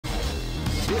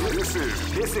This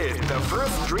is the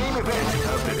first dream event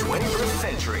of the 21st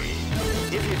century.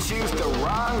 If you choose the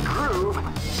wrong groove,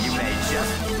 you may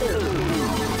just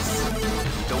lose.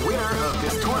 The winner of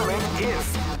this tournament is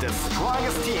the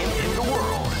strongest team in the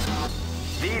world.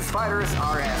 These fighters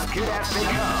are as good as they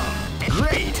come.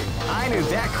 Great! I knew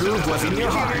that groove was in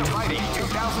your heart. Fighting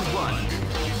 2001.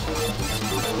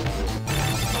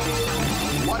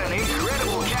 What an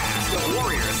incredible cast of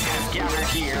warriors has gathered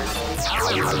here.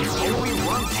 However, only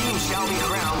one team shall be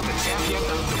crowned the champion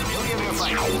of the Millionaire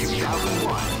Fighting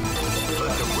 2001.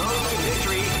 But the road to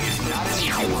victory is not an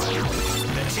easy one.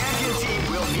 The champion team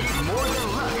will need more than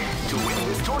luck to win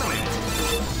this tournament.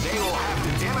 They will have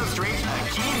to demonstrate a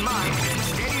keen mind and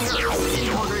steady nerves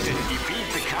in order to defeat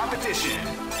the competition.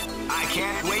 I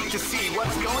can't wait to see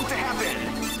what's going to happen.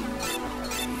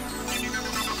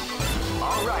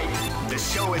 Alright, the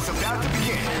show is about to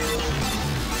begin.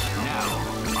 Now,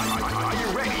 are you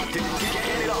ready to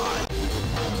get it on?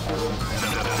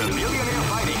 The Millionaire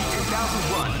Fighting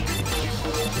 2001.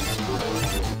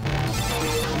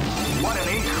 What an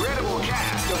incredible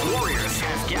cast of warriors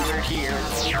has gathered here.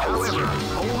 However,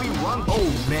 only one... Oh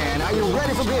man, are you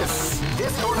ready for this?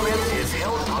 This tournament is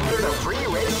held under the free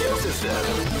ratio system.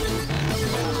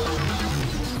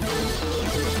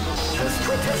 The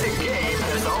strategic game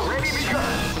has already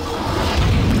begun.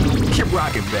 Keep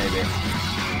rocking, baby.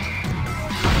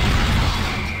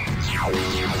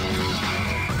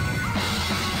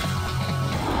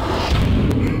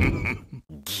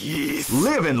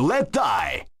 Live and let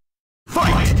die.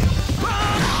 Fight!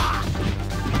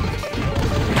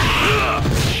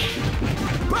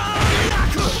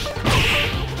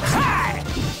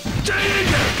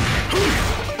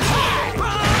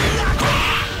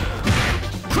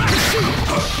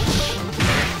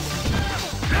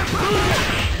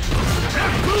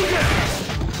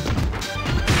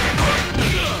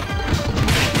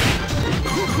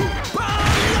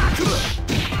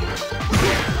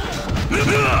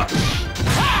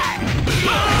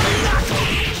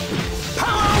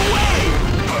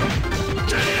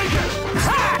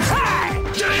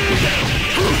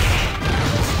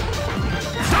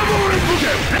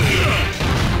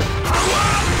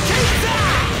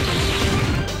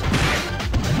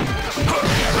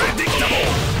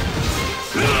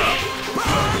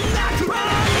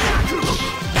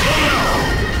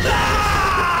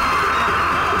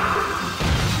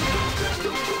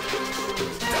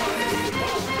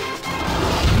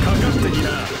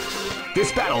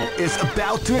 This battle is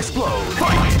about to explode.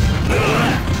 Fight!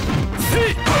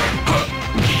 Well,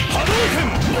 they came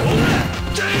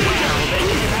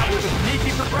out with a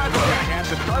sneaky surprise attack at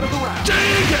the start of the round.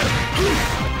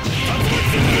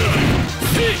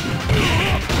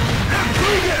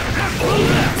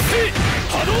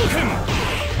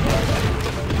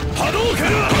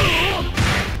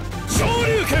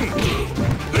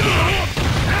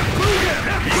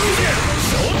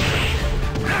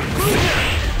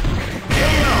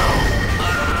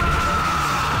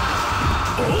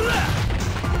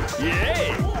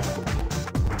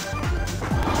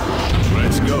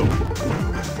 Let's go.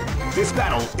 This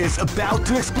battle is about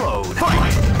to explode.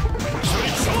 Fight!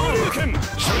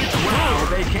 Wow,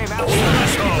 they came out with a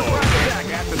surprise attack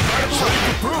at the start of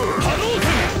the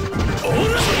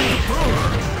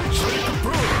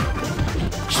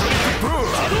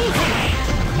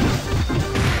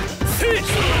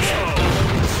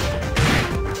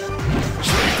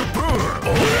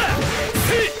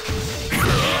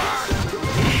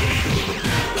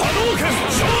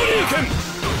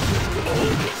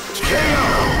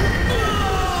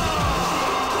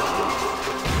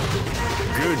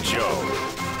Good job.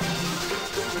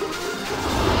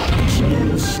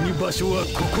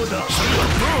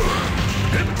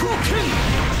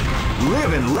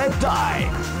 Live and let die.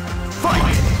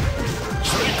 Fight!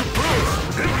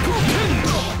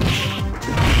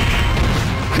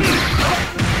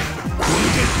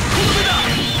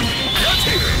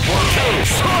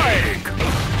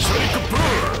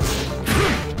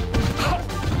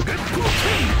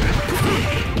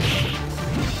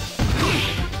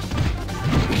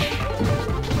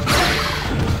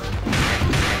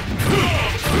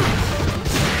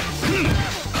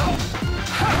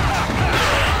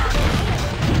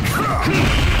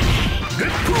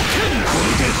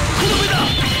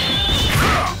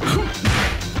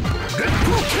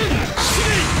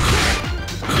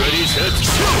 Ready, set,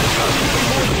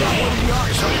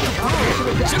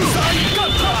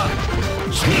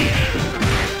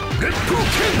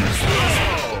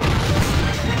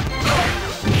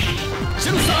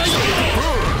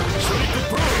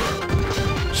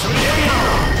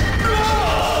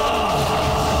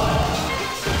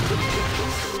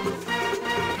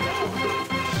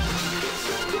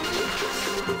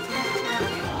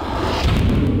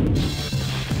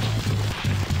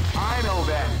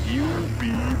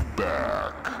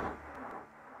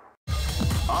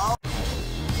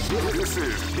 This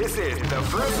is the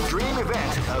first dream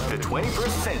event of the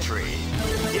 21st century.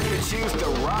 If you choose the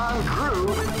wrong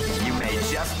groove, you may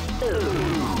just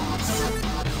lose.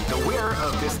 The winner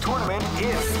of this tournament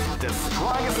is the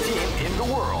strongest team in the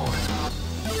world.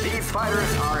 These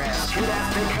fighters are as good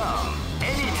as they come.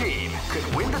 Any team could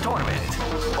win the tournament.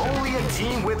 Only a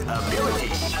team with ability,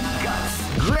 guts.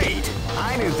 Great!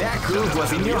 I knew that groove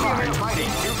was in your heart. Fighting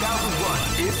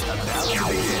 2001 is about to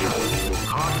begin.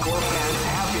 Hardcore fans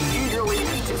have been eagerly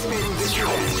anticipating this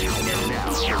event, and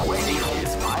now the waiting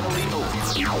is finally over.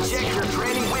 Check your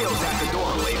training wheels at the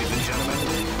door, ladies and gentlemen.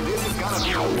 This is gonna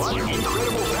be one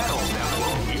incredible battle that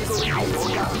will easily be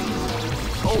forgotten.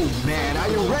 Oh man, are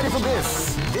you ready for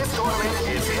this? This tournament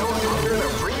is held under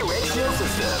the free ratio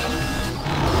system.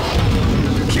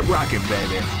 Keep rocking,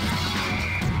 baby.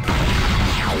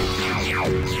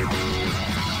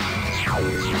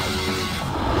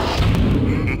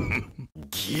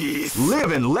 Yes.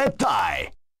 Live and let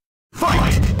die.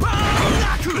 Fight!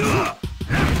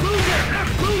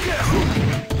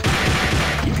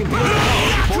 You can build a wall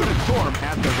before the storm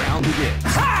as the round begins.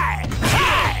 Hi!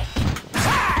 Hi!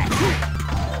 Hi!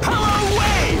 Power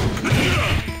wave!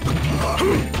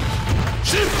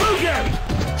 Shifugen!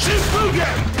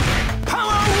 Shifugen!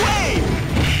 Power wave!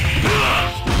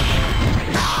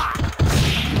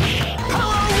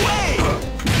 Power wave!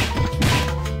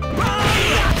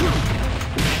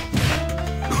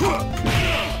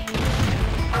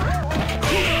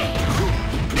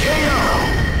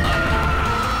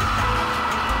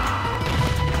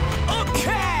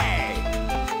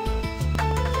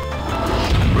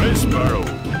 Sparrow.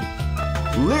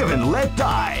 Live and let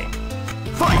die.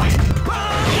 Fight!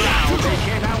 Wow, they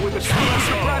came out with a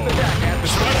surprise attack at the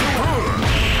start of the room.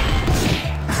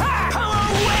 Power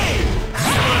wave!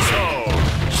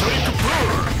 Sonic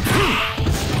Power!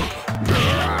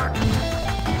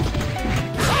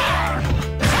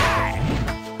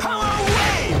 Power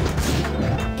wave!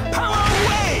 Power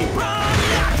wave!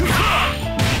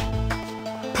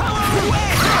 Power wave!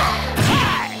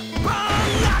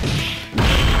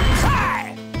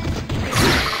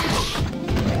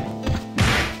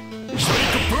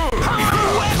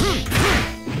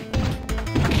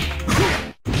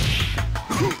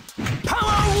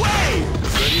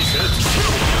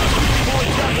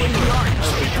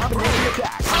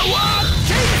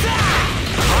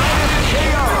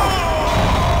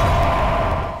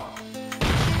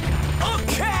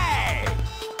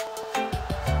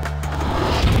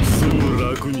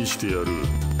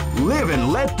 Live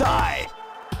and let die.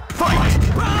 Fight!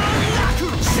 Wow,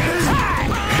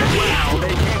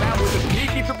 they came out with a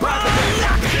sneaky surprise and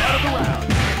knocked it out of the round.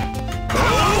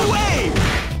 Power wave!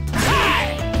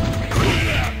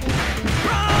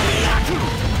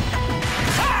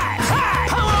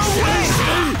 Power wave!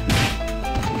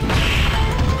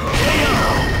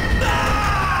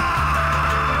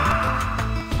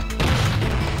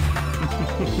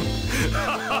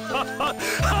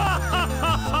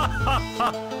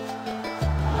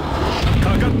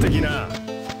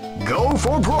 Go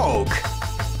for broke.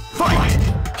 Fight!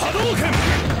 Hadouken!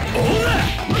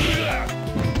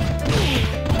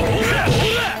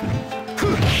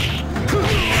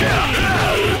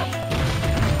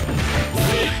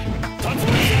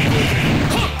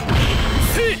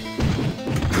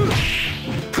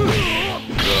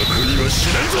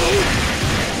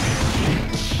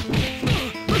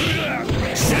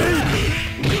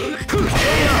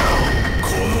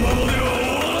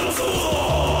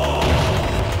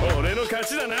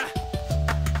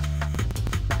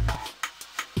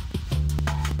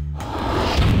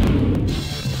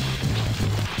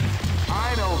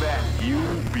 I know that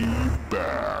you'll be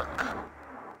back.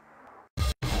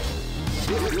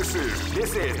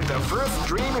 This is the first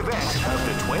dream event of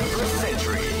the 21st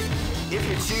century. If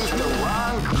you choose the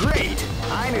wrong, great!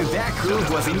 I knew that groove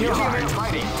was in your heart.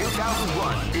 Fighting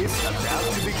 2001 is about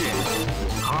to begin.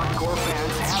 Hardcore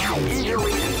fans have been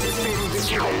eagerly anticipating this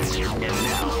event, and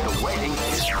now the waiting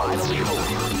is finally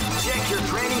over. Check your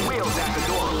training wheels at the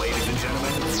door, ladies and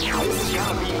gentlemen. This is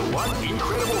gonna be one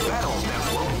incredible battle that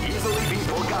won't easily be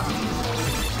forgotten.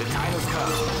 The time has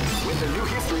come when the new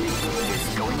history is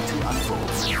going to unfold.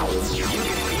 You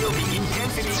can feel the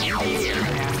intensity in the air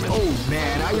as the... Oh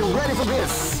man, are you ready for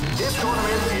this? This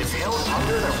tournament is held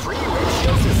under the free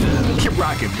ratio system. Keep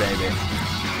rocking, baby.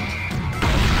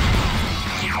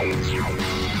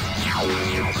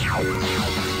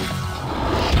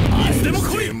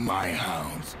 My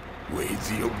hounds,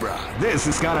 with your bride. This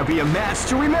is gonna be a match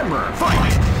to remember.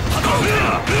 Fight!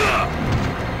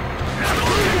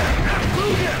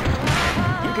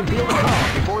 You can feel the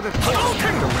calm before the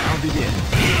round begins.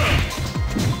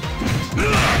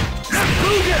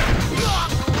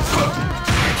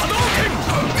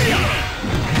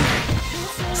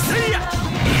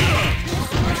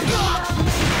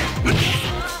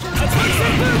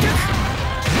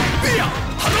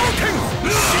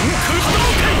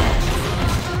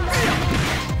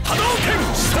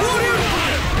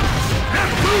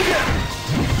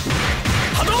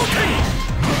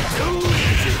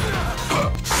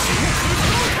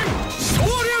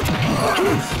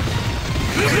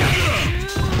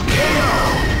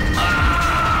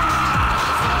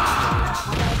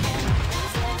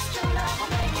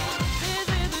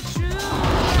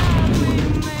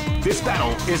 This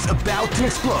battle is about to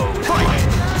explode. Fight!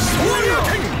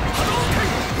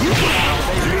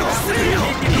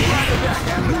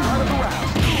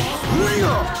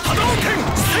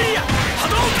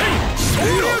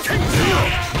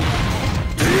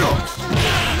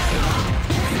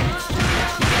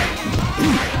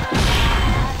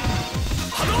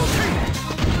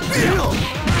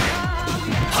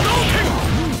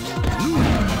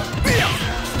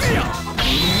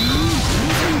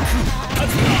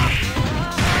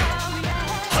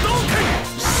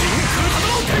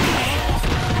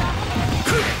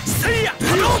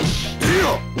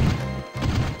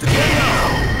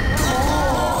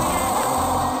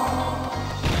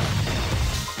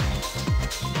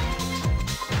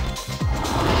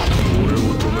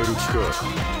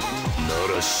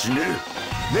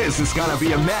 This is gonna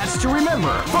be a match to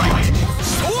remember. Fight!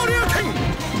 Shoryuken!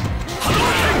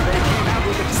 Hadouken! They came out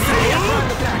with a serious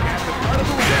attack at the start of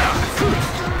the round.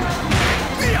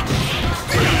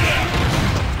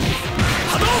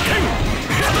 Hadouken!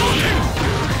 Hadouken!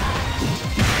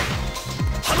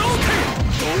 Hadouken!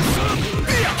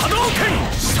 Hadouken!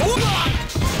 Showa!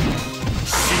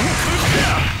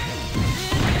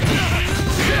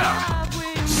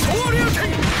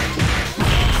 Shoryuken!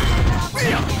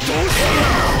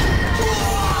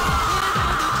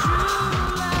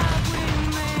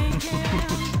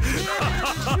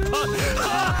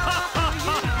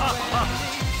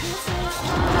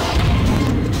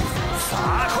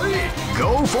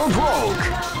 Go for broke!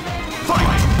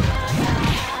 Fight!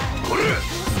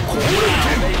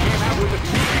 They came out with a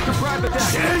sneaky surprise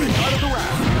attack at the start of the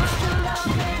round.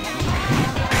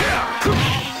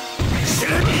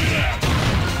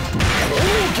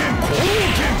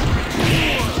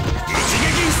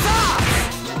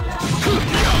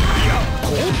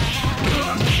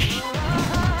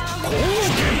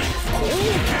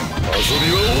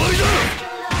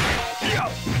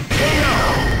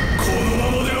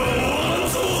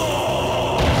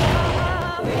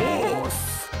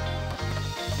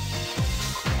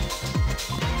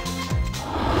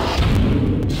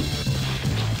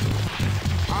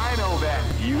 I know that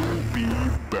you'll be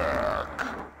back.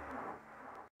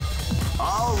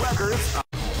 All records.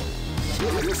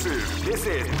 This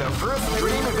is the first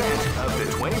dream event of the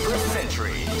 21st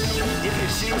century. If you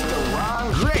choose the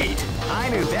wrong grade, I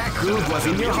knew that groove was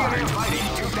in your heart. Fighting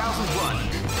 2001.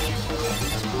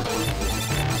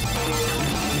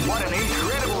 What an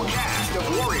incredible cast of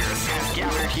warriors has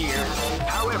gathered here.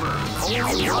 However,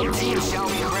 only one team shall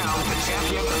be crowned the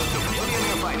champion of the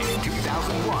Millionaire Fighting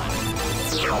 2001.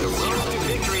 The road to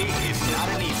victory is not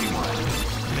an easy one.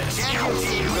 The champion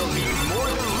team will need more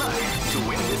than luck to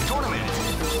win this tournament.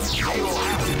 They will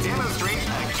have to demonstrate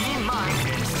a keen mind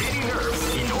and steady nerves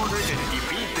in order to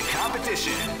defeat the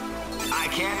competition. I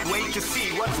can't wait to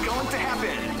see what's going to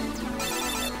happen.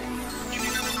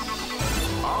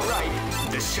 Alright,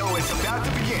 the show is about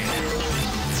to begin.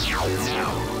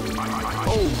 Now,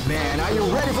 oh man, are you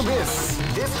ready for this?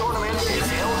 This tournament is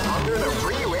held under the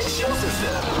free ratio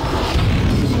system.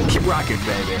 Keep rocking,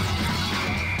 baby.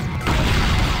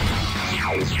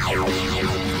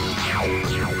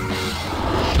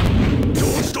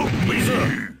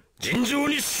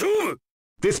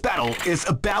 This battle is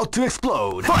about to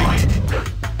explode. Fight!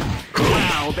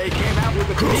 Wow, they came out with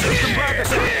a sneaky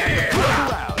surprise attack at the start of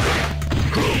the round.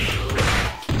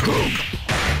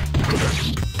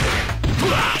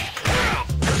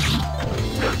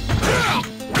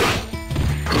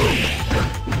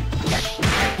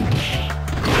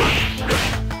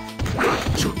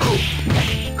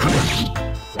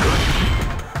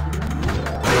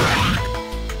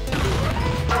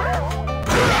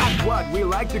 What we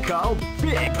like to call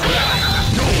big.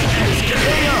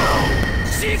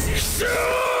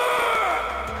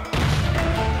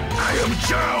 I am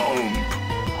Jump!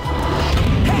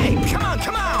 Hey,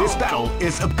 come on! This battle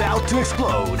is about to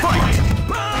explode. Fight!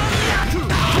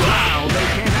 Wow, they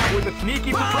came out with a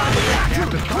sneaky surprise attack at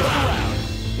the start of the round.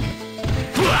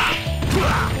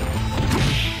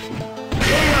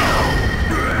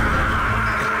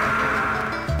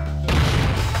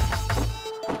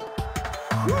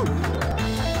 俺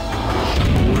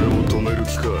を止める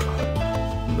気か。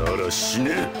なら死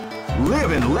ね。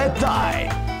 Live and let die.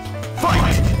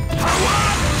 Fight!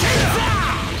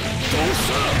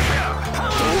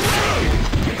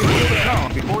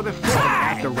 Calm before the storm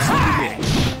as the round begins.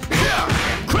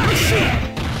 Crack shoot!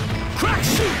 Crack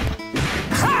shoot!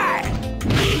 Hi!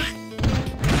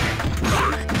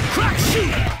 Crack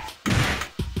shoot!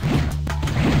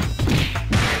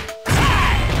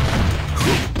 Hi!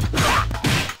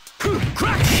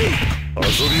 Crack shoot!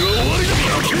 遊びは終わりだ。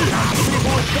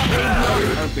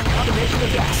 Of the combination of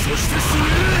that. そして死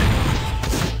ね。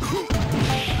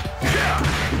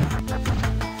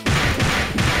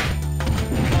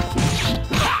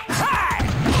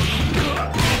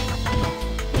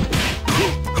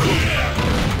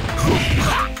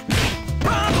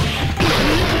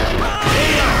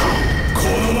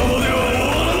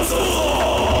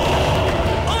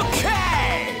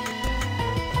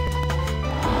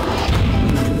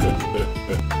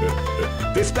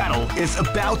 This battle is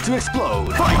about to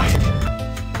explode. Fight!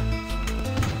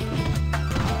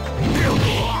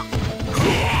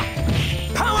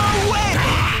 Power wave!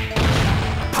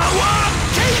 Power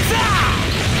Kaiser!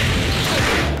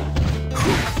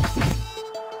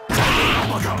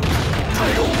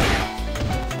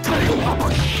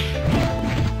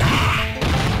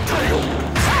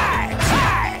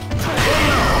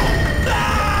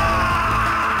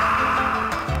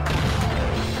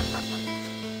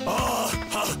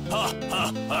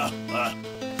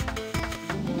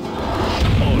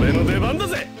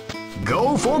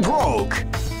 Go for broke!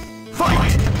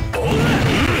 Fight!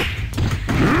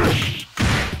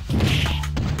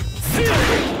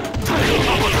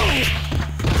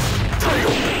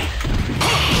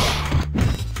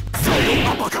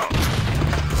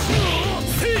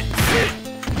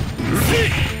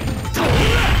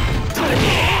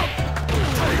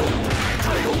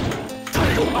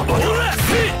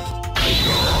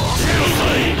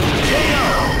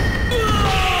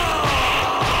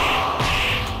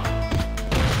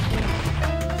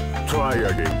 Try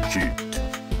again, kid.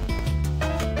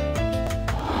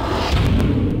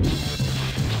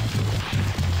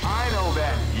 I know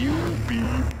that you'll be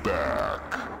back.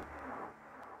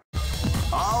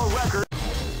 All record.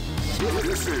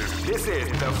 This is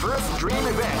the first dream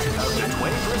event of the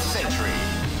 21st century.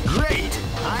 Great!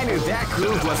 I knew that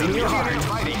groove was in your heart.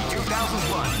 Fighting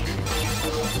 2001.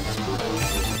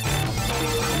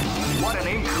 What an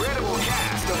incredible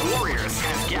cast of warriors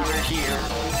has gathered here.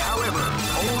 However,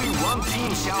 only one team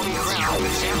shall be crowned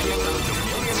the champion of the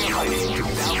Millionaire Fighting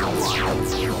 2001.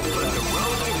 But the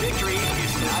road to victory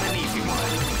is not an easy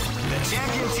one. The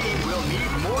champion team will need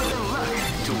more than luck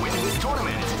to win this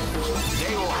tournament.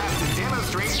 They will have to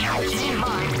demonstrate a keen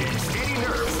mind and steady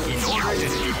nerves in order to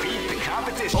defeat the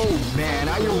competition. Oh man,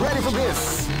 are you ready for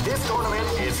this? This tournament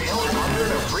is held under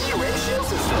the free ratio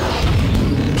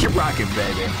system. Keep rocking,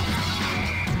 baby.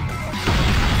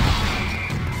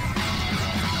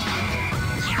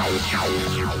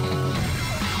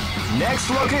 Next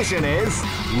location is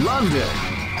London.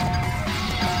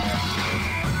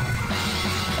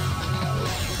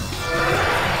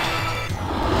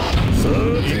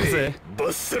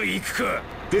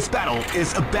 This battle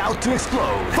is about to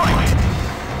explode. Fight!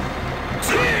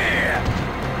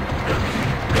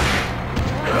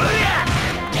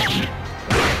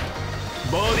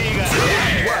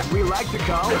 Bodyguard. What we like to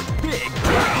call big.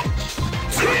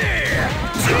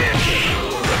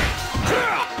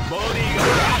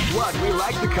 Bodyguard. What we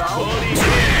like to call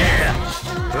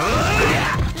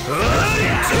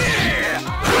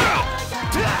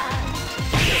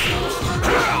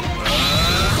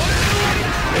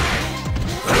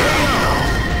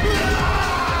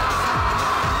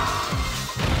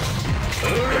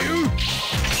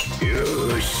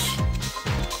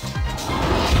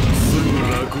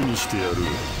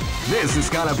This is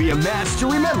gonna be a match to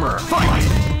remember. Fight!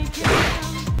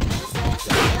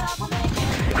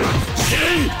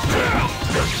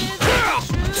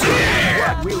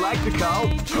 What we like to call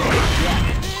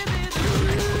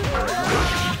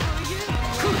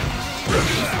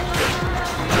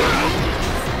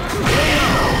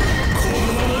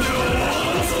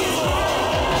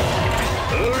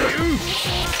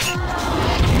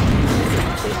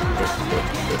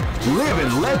Live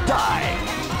and let die.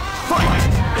 Fight!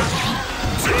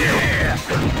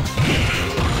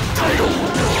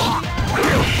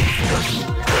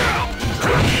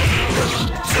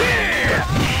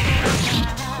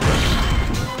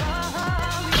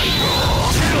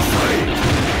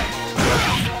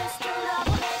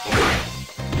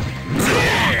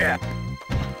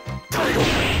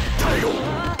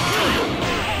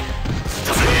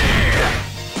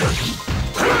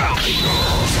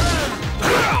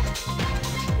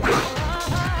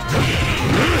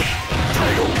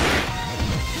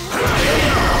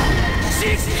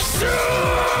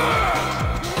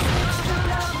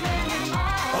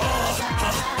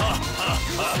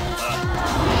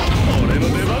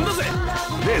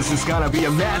 This is gonna be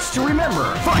a match to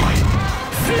remember. Fight!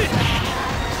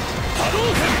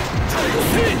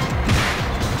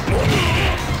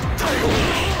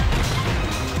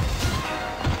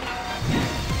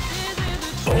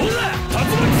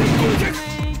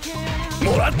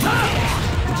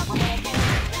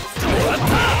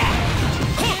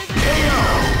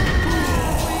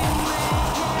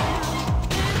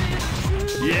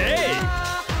 Yay!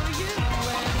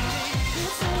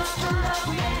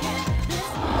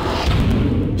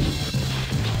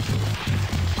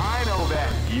 I know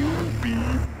that you'll be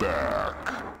back.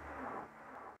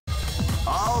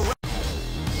 All right.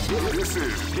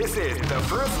 This is the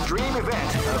first dream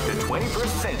event of the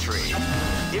 21st century.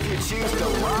 If you choose the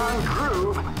wrong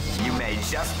groove, you may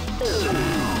just lose.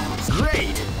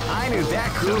 Great! I knew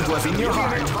that groove was in your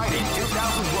heart. Fighting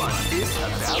 2001 is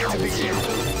about to begin.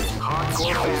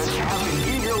 Hardcore fans have been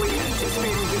eagerly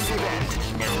anticipating this event,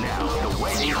 and now the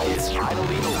waiting is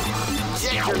finally over.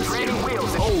 Check your training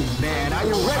wheels. Oh man, are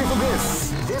you ready for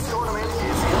this? This tournament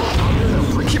is held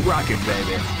under the... Keep rocking,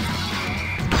 baby.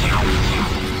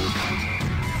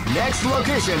 Next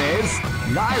location is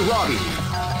Nairobi.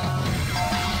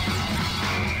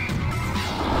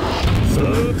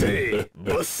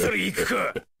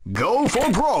 Go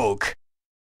for broke.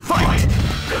 Fight!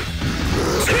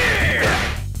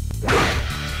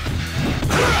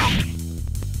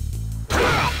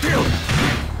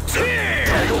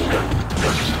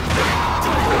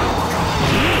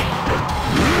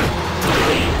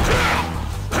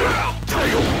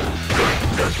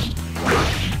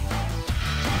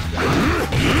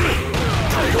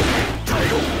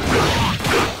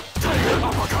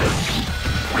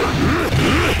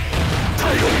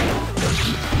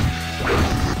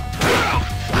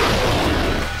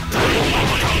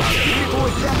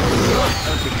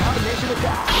 Of the combination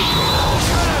attack.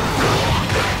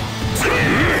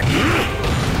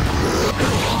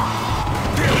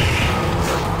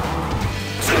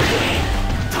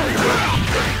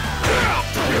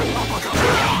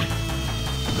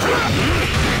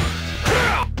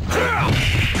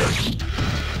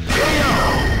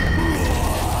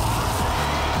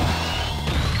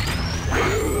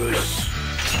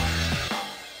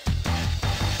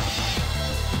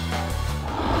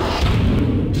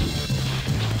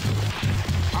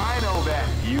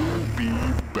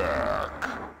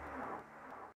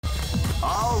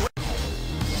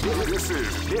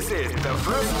 This is the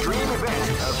first dream event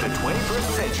of the 21st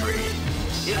century.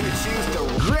 If you choose the...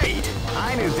 Great!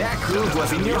 I knew that groove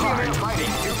was in your heart.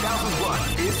 Fighting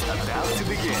 2001 is about to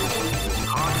begin.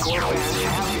 Hardcore fans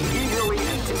have been eagerly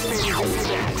anticipating this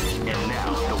event, and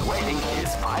now the waiting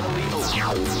is finally over.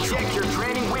 Check your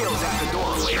training wheels at the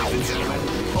door, ladies and gentlemen.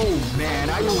 Oh man,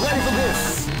 are you ready for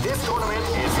this? This tournament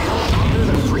is held under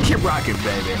the free... Keep rocking,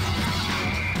 baby.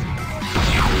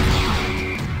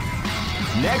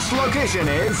 Next location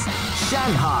is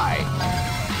Shanghai.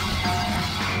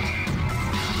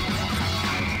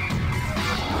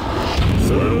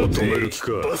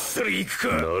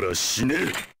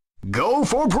 Go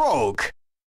for broke.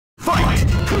 Fight!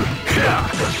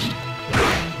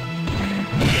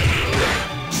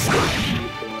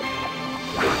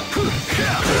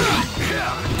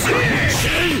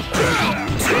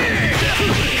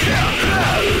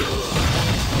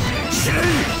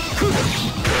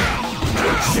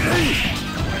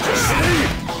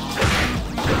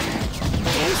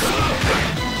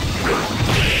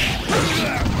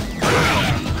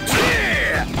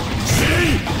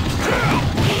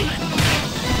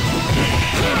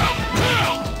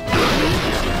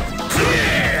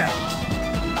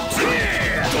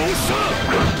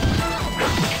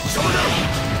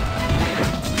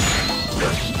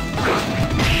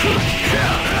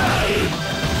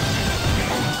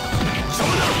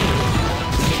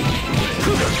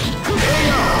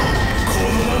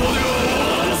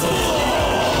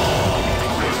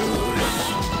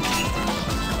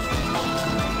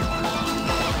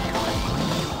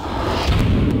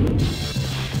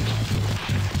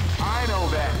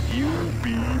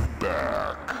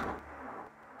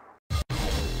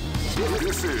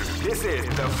 This is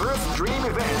the first dream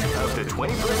event of the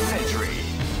 21st century.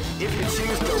 If you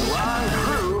choose the wrong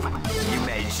groove, you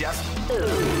may just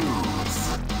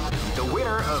lose. The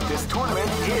winner of this tournament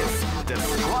is the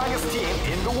strongest team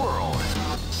in the world.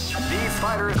 These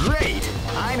fighters... Great!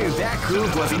 I knew that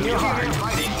groove was in your heart.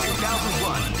 Fighting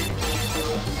 2001.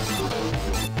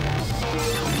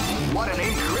 What an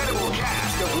incredible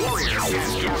cast of warriors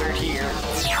has gathered here.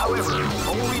 However,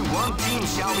 only one team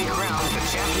shall be crowned the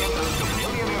champion of the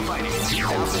Millionaire Fighting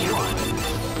 2001.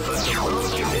 But the road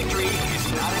to victory is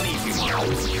not an easy one.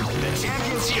 The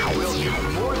champion team will need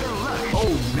more than luck. Oh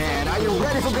Oh man, are you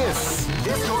ready for this?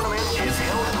 This tournament is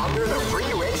held under the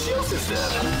free ratio system.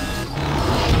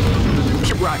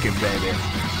 Keep rocking, baby.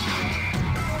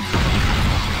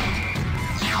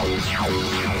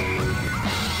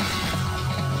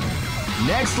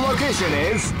 Next location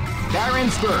is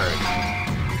Barentsburg.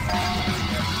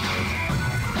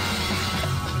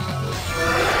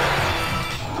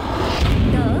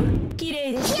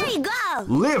 Here you go!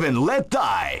 Live and let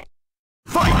die.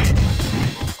 Fight!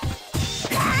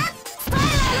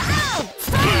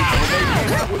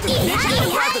 With the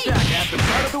attack at the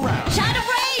start of the round. Shot of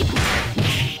rain!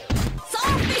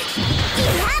 Zombie!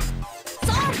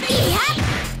 Zombie!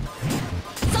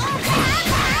 Zombie!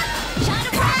 Shot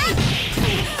of rain!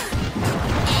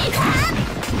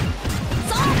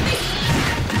 Zombie!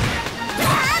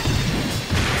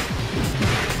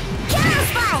 Killer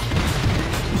spy!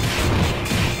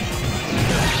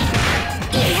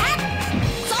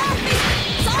 Zombie!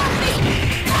 Zombie!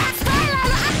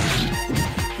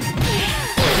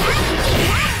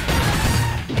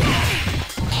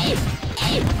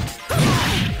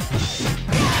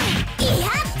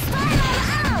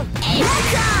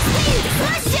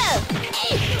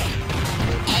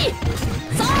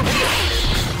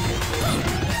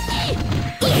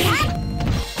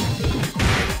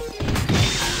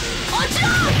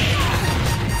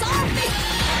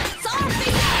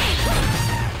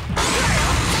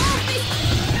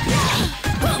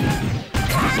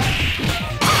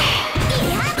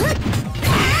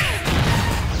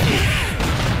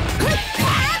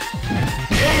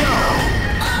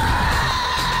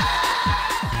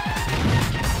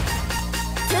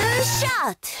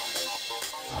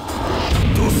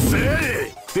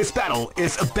 This battle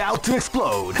is about to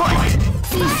explode. Fight! Wow,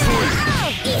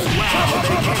 they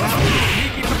came out with a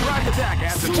sneaky surprise attack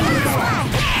at the start of the round.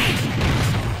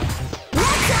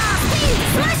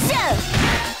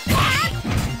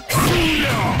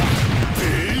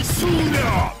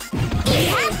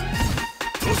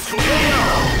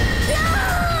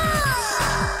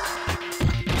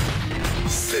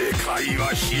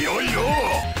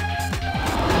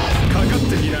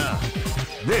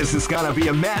 This is gonna be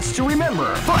a match to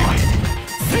remember. Fight!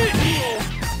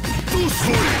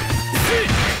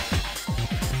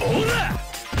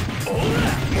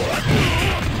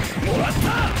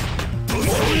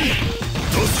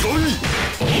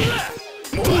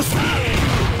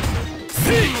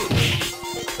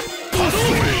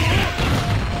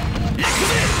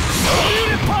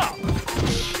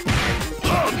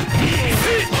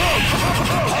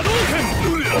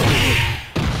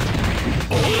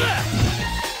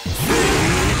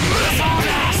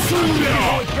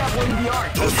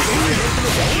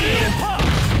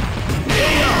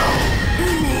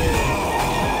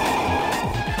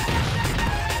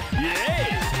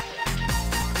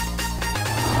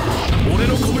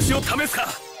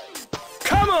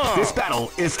 Come on! This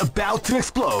battle is about to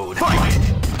explode. Fight!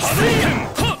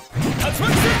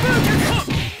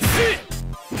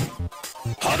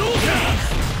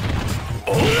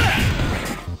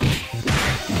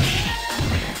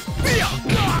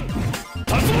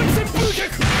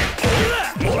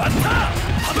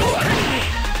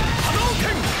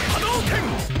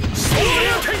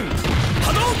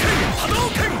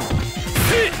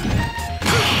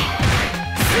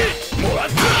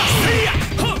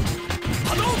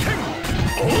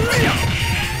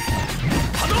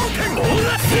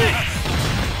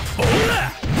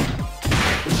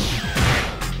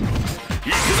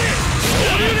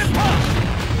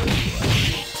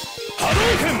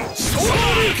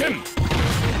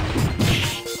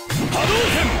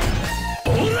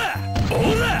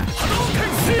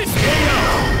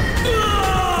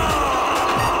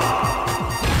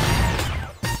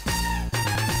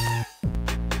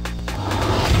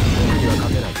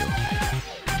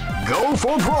 Go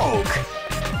for broke.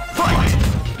 Fight!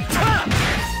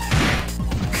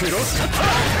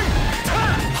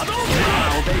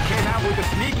 Wow, they came out with a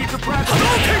sneaky surprise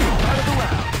attack out of the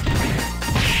round.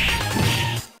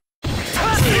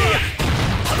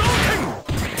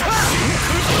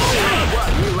 What,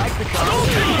 we like the combo?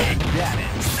 Damn it.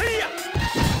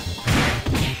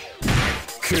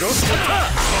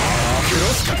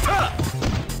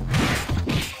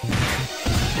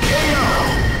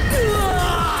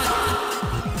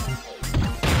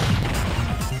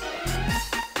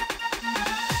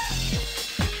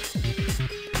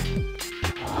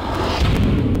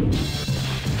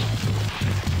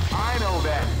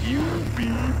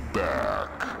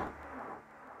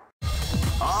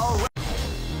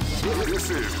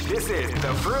 This is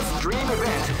the first dream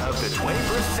event of the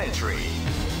 21st century.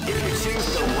 If you choose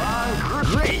the wrong group,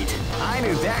 great! I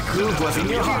knew that groove was in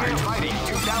your heart. Fighting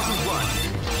 2001.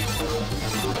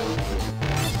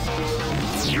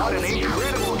 What an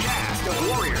incredible cast of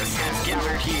warriors has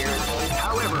gathered here.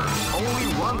 However, only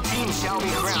one team shall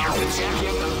be crowned the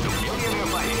champion of the Millionaire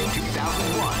Fighting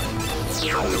 2001. The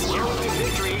road to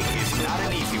victory is not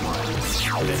an easy one.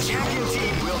 The champion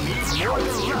team will need more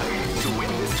than luck to win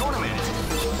this tournament.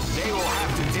 They will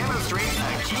have to demonstrate a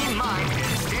keen mind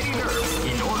and steady nerves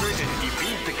in order to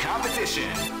defeat the competition.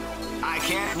 I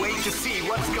can't wait to see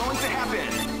what's going to happen.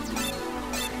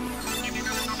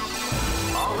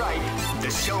 Alright, the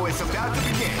show is about to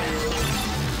begin.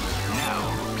 Now,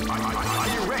 are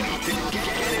you ready to get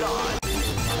it on?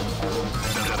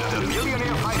 The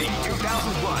Millionaire Fighting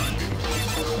 2001.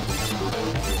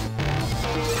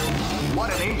 What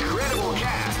an incredible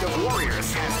cast of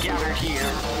warriors has gathered here.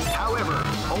 However,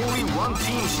 only one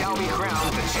team shall be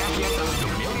crowned the champion of the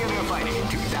Millionaire Fighting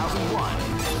 2001.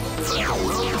 The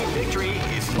road to victory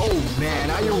is... Oh man,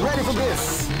 are you ready for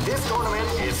this? This tournament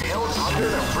is held under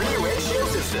the free ratio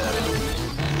system.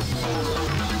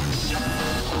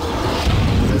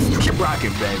 Let's keep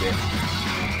rocking, baby.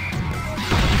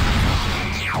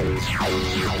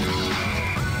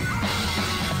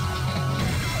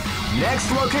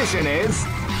 Next location is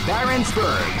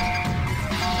Barentsburg.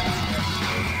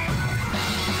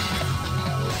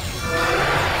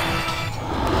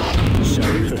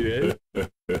 Shall we do it?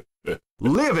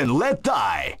 Live and let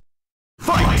die.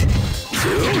 Fight!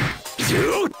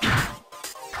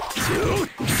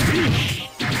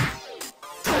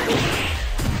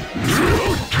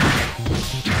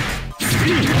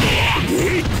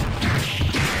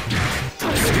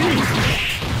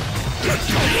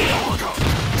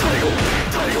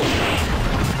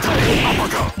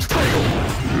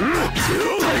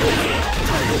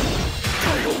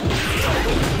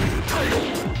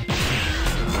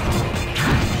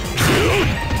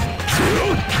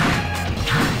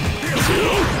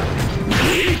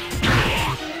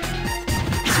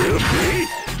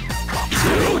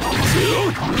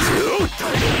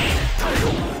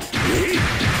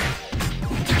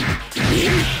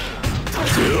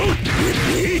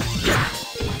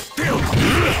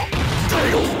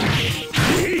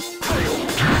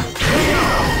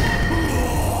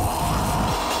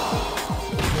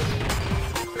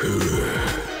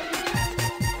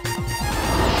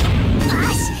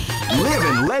 Live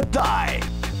and let die.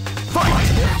 Fight!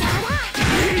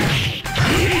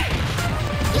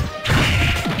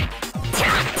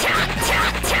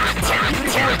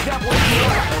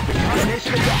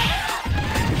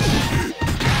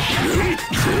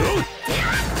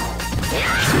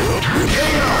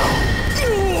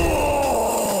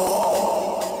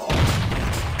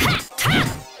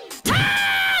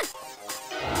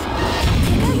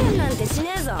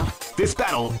 This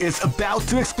battle is about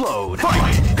to explode.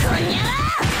 Fight!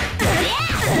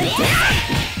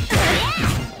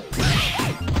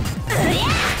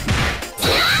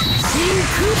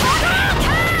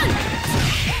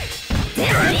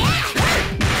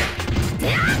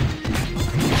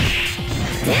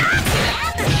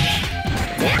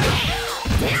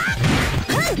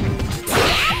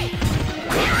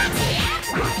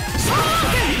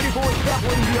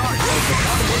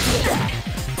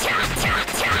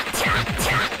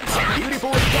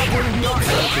 Beautiful juggling the art of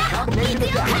the combination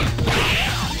attack.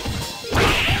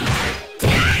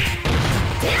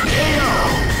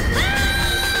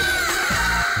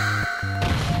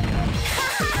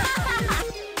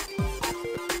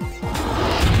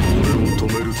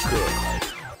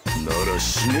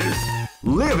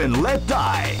 Live and let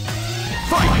die.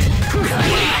 Fight!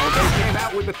 Wow, they came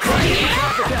out with the crushing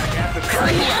attack at the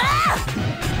third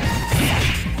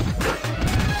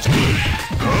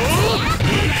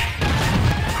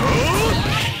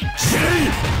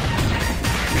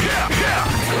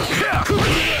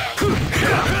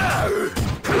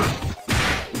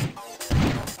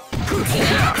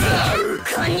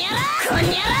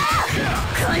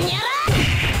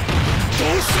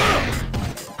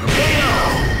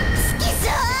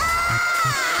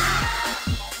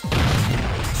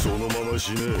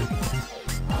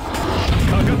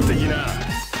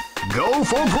Go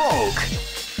for broke!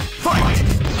 Fight! Sneak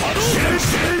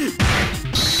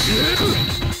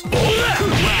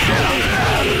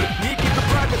the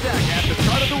surprise attack at the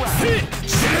start of the round.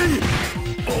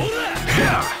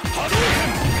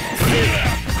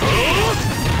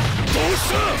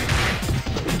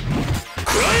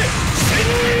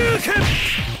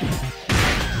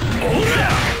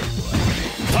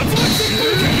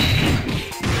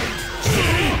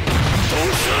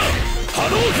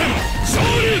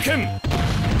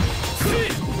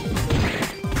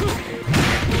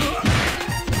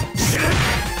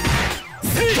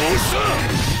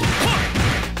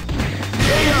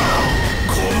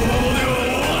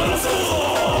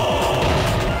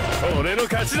 俺の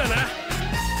勝ちだな。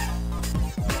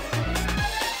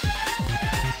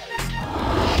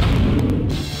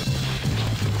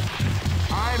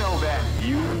I know that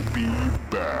you'll be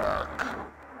back.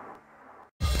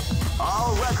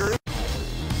 All records.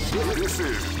 This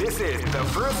is the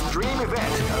first dream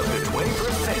event of the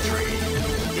 21st century.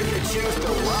 If you choose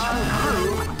the wrong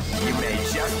groove, you may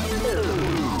just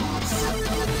lose.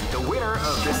 The winner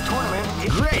of this tournament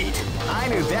is great. I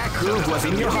knew that groove was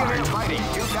in your heart. Fighting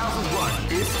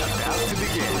 2001 is about to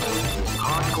begin.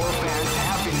 Hardcore fans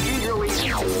have been eagerly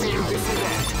anticipating this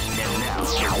event, and now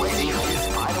the waiting is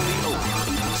finally over.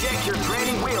 Check your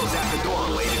training wheels at the door,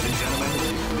 ladies and gentlemen.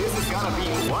 This is gonna be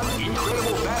one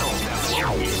incredible battle that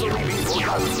will easily be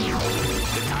forgotten.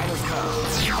 The time has come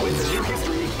when the new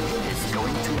history is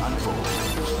going to unfold.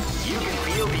 You can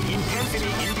feel the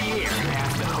intensity in the air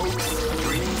as the hopes,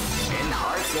 dreams, and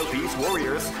hearts of these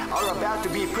warriors are about to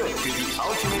be put to the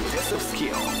ultimate test of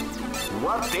skill.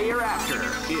 What they are after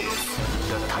is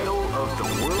the title of the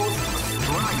world's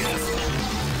strongest.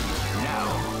 Now,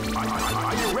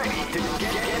 are you ready to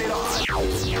get it on?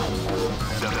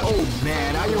 Oh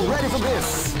man, are you ready for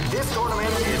this? This tournament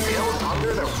is held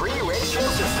under the free ratio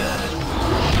system.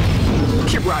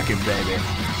 Keep rocking, baby.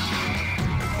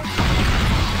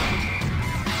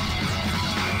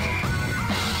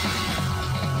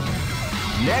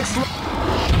 Next,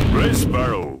 Race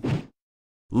battle.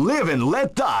 live and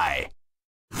let die.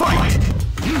 Fight!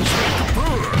 Keep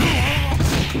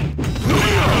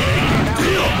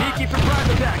your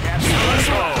private back,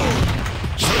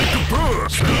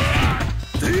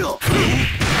 Deal.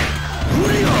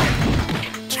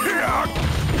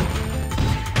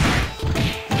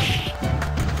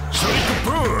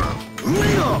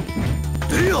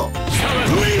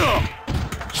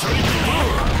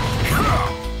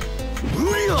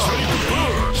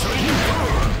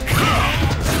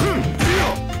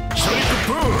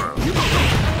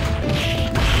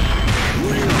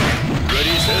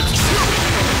 Ready, set,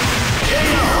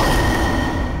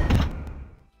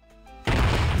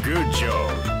 good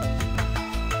job.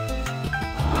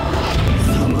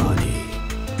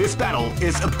 This battle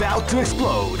is about to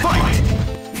explode. Fight!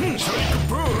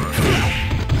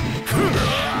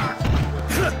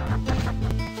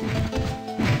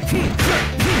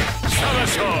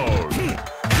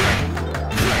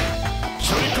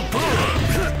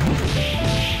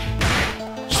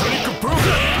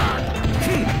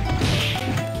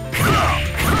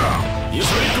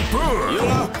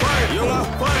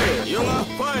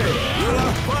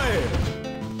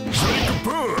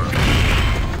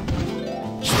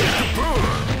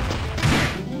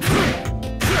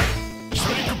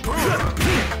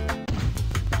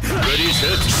 Ready,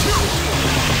 set,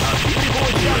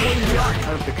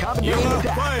 Of the combination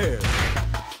attack.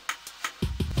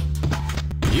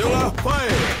 You are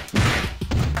fired.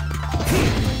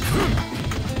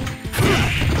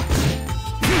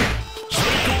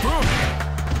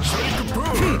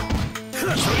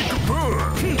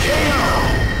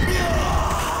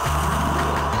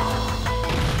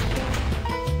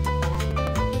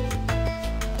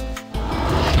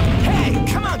 Hey,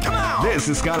 come on, come on! This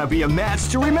is gonna be a match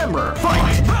to remember.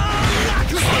 Fight!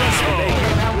 They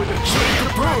came out with a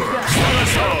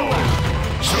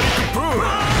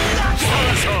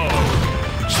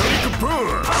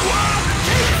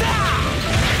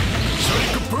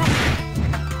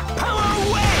Power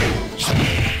away!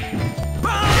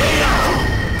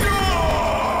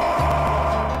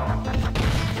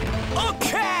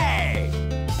 Okay!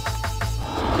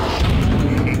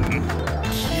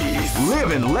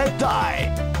 Live and let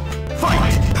die.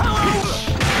 Fight! Power!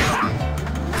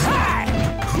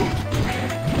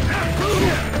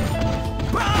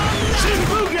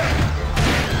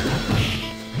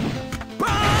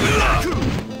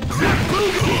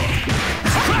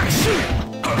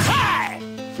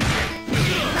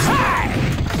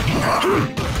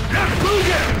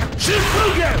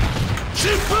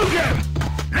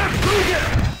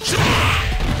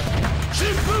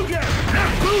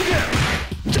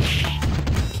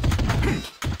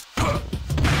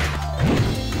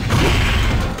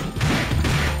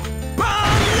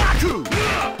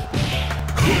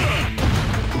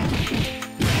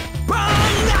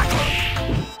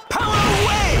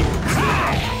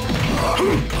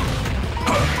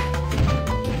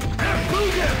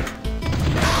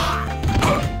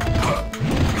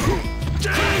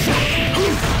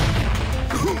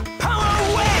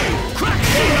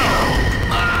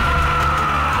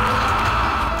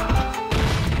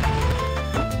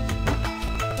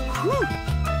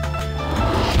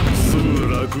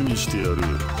 る。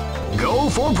 Go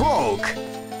for broke.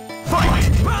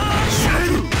 Fight.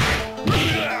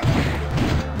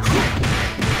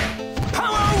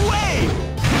 Power away.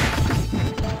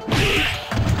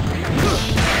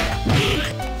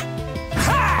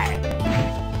 Hi.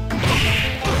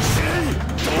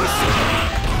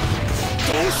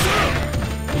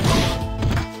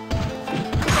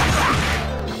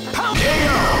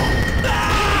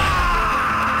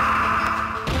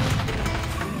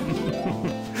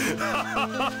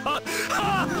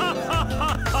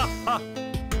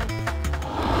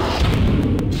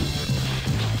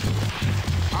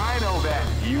 I know that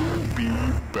you'll be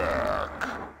back.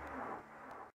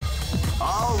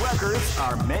 All records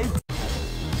are made.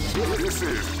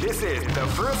 This is the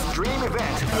first dream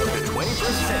event of the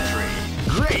 21st century.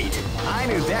 Great! I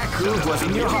knew that groove was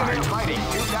in your heart. Fighting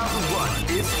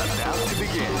 2001 is about to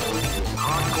begin.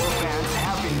 Hardcore fans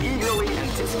have been eagerly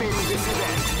anticipating this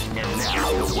event, and now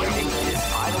the waiting is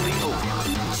finally over.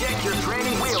 Check your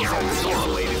training wheels at the store,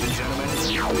 ladies and gentlemen.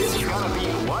 This is gonna be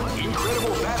one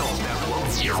incredible battle that won't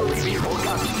easily be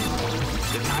forgotten.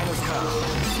 The time has come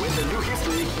when the new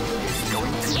history is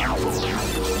going to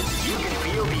unfold. You can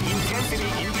feel the intensity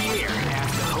in the air as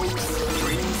the hopes,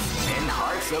 dreams, and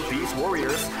hearts of these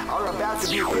warriors are about to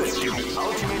be put to the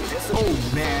ultimate test. Oh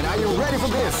man, are you ready for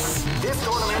this? This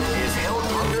tournament is held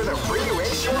under the free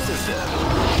ratio system.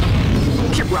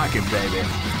 Keep rocking, baby.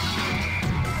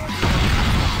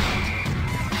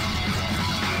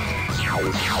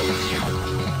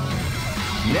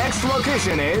 Next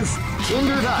location is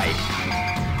Kinderdijk.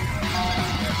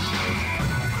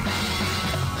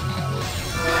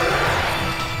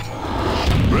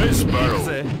 Race battle.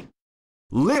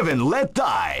 Live and let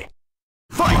die.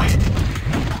 Fight!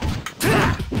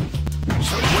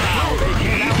 Wow, they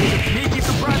came out with a sneaky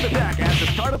surprise attack at the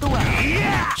start of the round.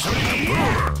 Yeah!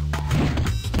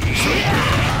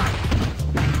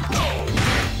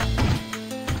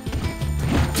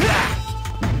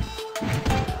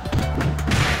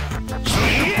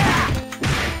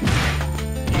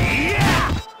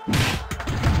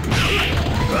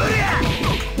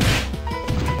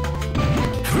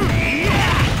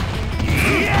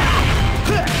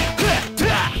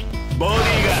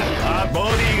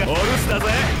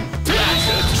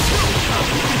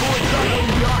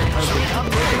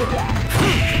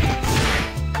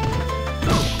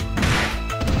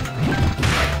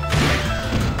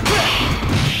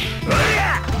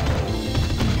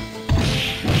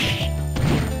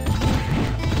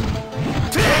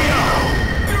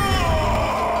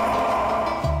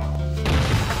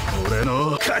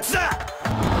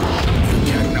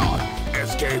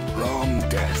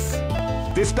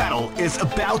 This battle is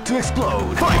about to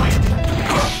explode. Fight!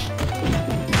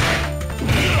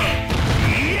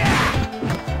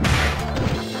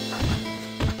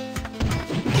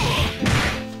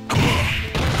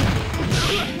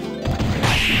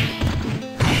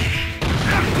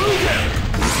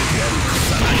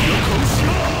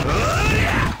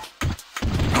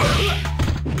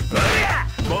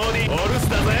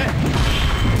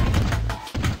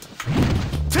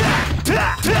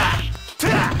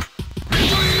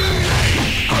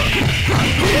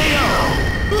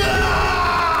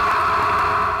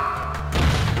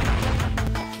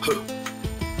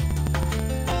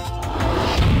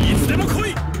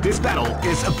 This battle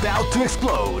is about to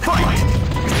explode. Fight!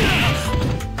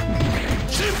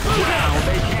 Wow,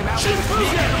 they came out with a sneak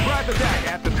surprise attack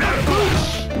at the start of the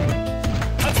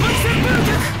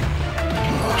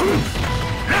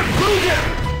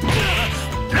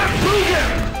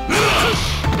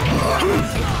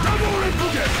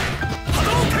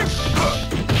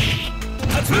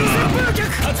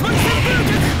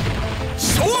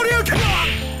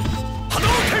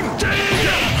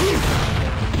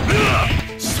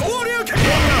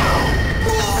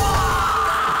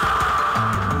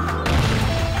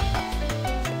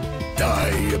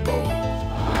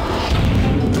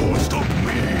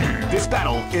This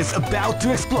battle is about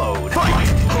to explode. Fight!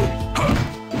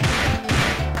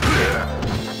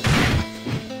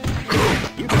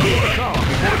 You can hear the call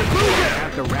before the door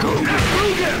at the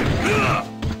round.